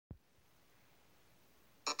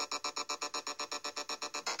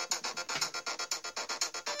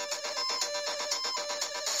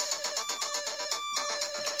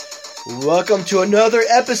Welcome to another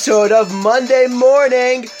episode of Monday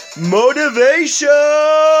Morning Motivation!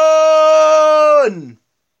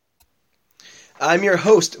 I'm your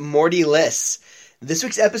host, Morty Liss. This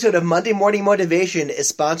week's episode of Monday Morning Motivation is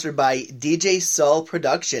sponsored by DJ Sol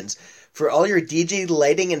Productions. For all your DJ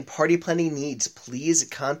lighting and party planning needs, please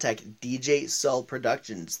contact DJ Sol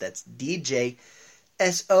Productions. That's DJSOL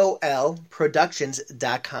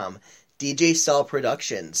Productions.com.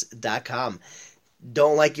 DJSolProductions.com.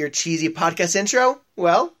 Don't like your cheesy podcast intro?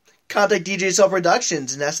 Well, contact DJ Sol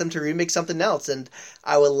Productions and ask them to remix something else, and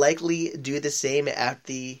I will likely do the same at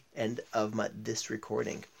the end of this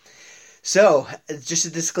recording. So, just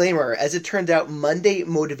a disclaimer, as it turned out, Monday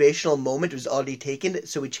Motivational Moment was already taken,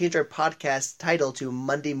 so we changed our podcast title to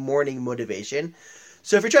Monday Morning Motivation.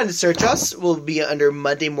 So if you're trying to search us, we'll be under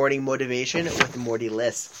Monday Morning Motivation with Morty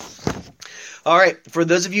Liss. Alright, for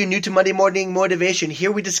those of you new to Monday Morning Motivation,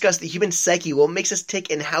 here we discuss the human psyche, what makes us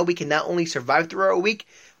tick, and how we can not only survive through our week,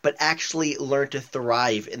 but actually learn to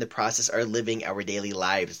thrive in the process of living our daily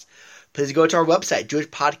lives. Please go to our website,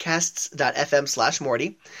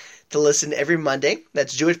 jewishpodcasts.fm/Morty, to listen every Monday.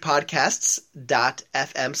 That's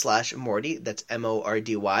jewishpodcasts.fm/Morty. That's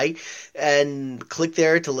MORDY. And click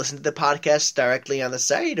there to listen to the podcast directly on the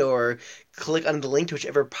site, or click on the link to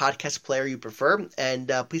whichever podcast player you prefer. And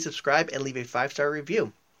please subscribe and leave a 5-star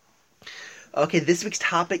review. Okay, this week's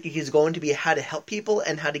topic is going to be how to help people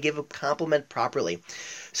and how to give a compliment properly.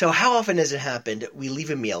 So how often has it happened we leave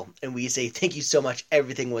a meal and we say, "Thank you so much,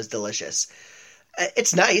 everything was delicious"?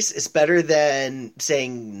 It's nice. It's better than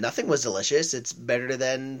saying nothing was delicious. It's better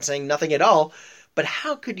than saying nothing at all. But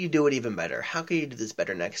how could you do it even better? How could you do this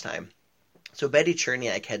better next time? So Betty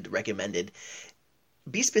Cherniak had recommended,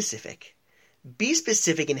 be specific. Be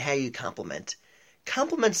specific in how you compliment.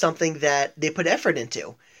 Compliment something that they put effort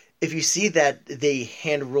into. If you see that they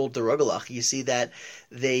hand-rolled the rogalach, you see that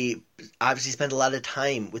they obviously spent a lot of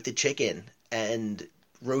time with the chicken and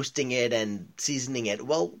roasting it and seasoning it,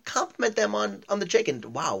 well, compliment them on the chicken.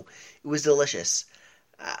 Wow, it was delicious.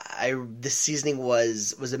 The seasoning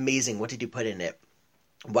was amazing. What did you put in it?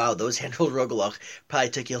 Wow, those hand-rolled rogalach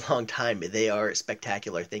probably took you a long time. They are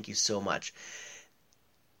spectacular. Thank you so much.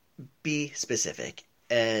 Be specific.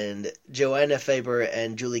 And Joanna Faber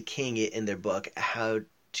and Julie King, in their book, How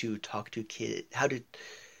to Talk to Kids, how to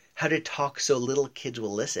talk so little kids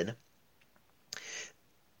will listen,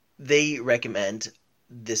 they recommend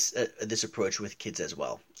this approach with kids as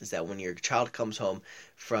well. Is that when your child comes home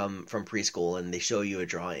from preschool and they show you a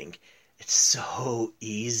drawing, it's so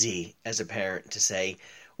easy as a parent to say,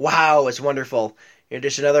 "Wow, it's wonderful. You're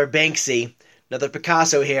just another Banksy, another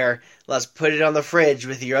Picasso here. Let's put it on the fridge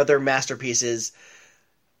with your other masterpieces.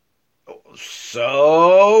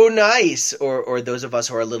 So nice." Or those of us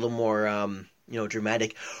who are a little more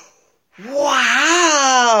dramatic,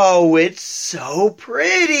 "Wow, it's so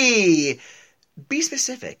pretty." Be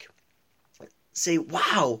specific. Say,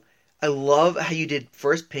 "Wow, I love how you did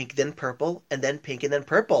first pink, then purple, and then pink, and then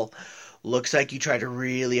purple. Looks like you tried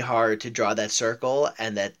really hard to draw that circle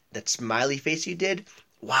and that smiley face you did.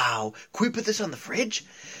 Wow, can we put this on the fridge?"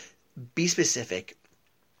 Be specific.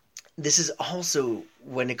 This is also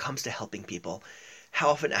when it comes to helping people.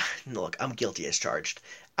 How often, look, I'm guilty as charged.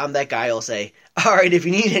 I'm that guy who'll say, "All right, if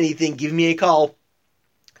you need anything, give me a call."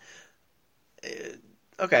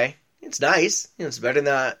 Okay. It's nice. It's better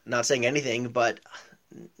than not saying anything, but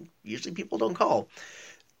usually people don't call.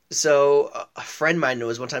 So a friend of mine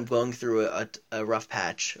was one time going through a rough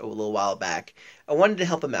patch a little while back. I wanted to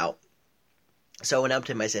help him out. So I went up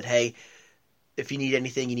to him. I said, "Hey, if you need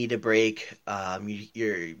anything, you need a break,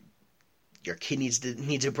 your kid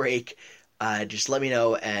needs a break, just let me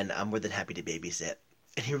know, and I'm more than happy to babysit."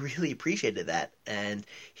 And he really appreciated that, and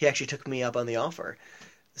he actually took me up on the offer.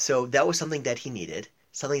 So that was something that he needed.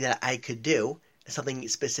 Something that I could do, something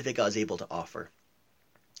specific I was able to offer.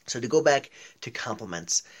 So to go back to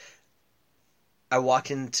compliments, I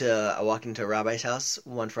walked into a rabbi's house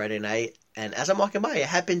one Friday night, and as I'm walking by, I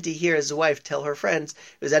happened to hear his wife tell her friends,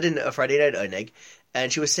 it was at a Friday night oneg,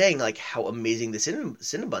 and she was saying like how amazing the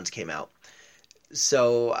Cinnabons came out.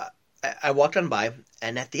 So I walked on by,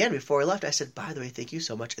 and at the end, before I left, I said, "By the way, thank you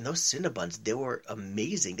so much." And those Cinnabons, they were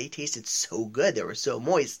amazing. They tasted so good. They were so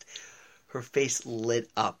moist. Her face lit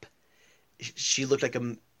up. She looked like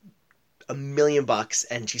a $1,000,000,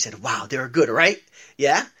 and she said, "Wow, they were good, right?"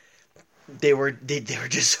 Yeah, they were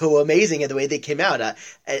just so amazing, and the way they came out.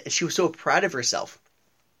 She was so proud of herself.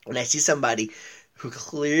 When I see somebody who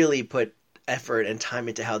clearly put effort and time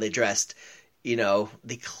into how they dressed,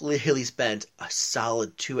 they clearly spent a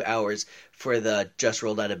solid 2 hours for the just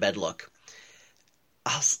rolled out of bed look.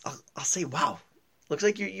 I'll say, "Wow, looks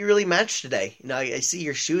like you really matched today. I see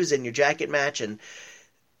your shoes and your jacket match, and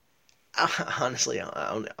honestly,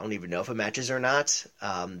 I don't even know if it matches or not.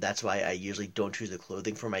 That's why I usually don't choose the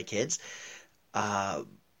clothing for my kids. But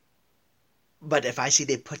if I see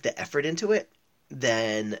they put the effort into it,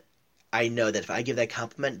 then I know that if I give that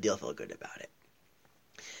compliment, they'll feel good about it.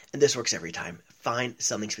 And this works every time. Find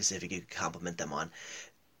something specific you can compliment them on.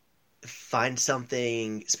 Find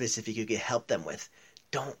something specific you can help them with.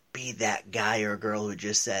 Don't be that guy or girl who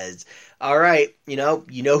just says, all right, you know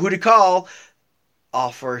who to call.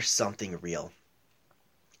 Offer something real.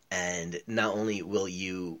 And not only will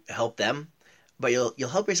you help them, but you'll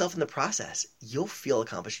help yourself in the process. You'll feel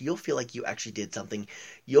accomplished. You'll feel like you actually did something.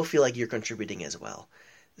 You'll feel like you're contributing as well.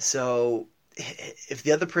 So if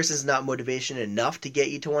the other person is not motivation enough to get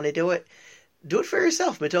you to want to do it for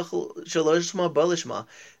yourself.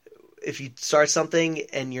 If you start something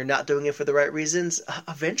and you're not doing it for the right reasons,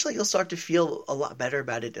 eventually you'll start to feel a lot better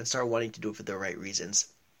about it and start wanting to do it for the right reasons.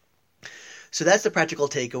 So that's the practical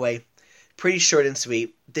takeaway. Pretty short and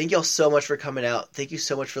sweet. Thank you all so much for coming out. Thank you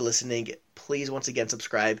so much for listening. Please, once again,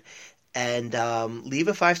 subscribe and leave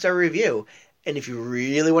a 5-star review. And if you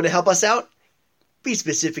really want to help us out, be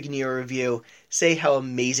specific in your review. Say how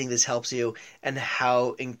amazing this helps you and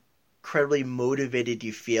how incredibly motivated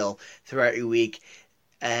you feel throughout your week.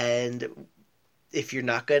 And if you're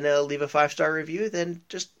not going to leave a 5-star review, then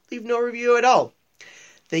just leave no review at all.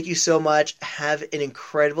 Thank you so much. Have an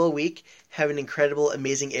incredible week. Have an incredible,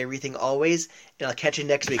 amazing everything always. And I'll catch you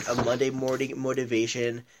next week on Monday Morning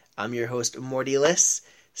Motivation. I'm your host, Morty Liss,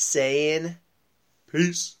 saying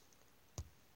peace.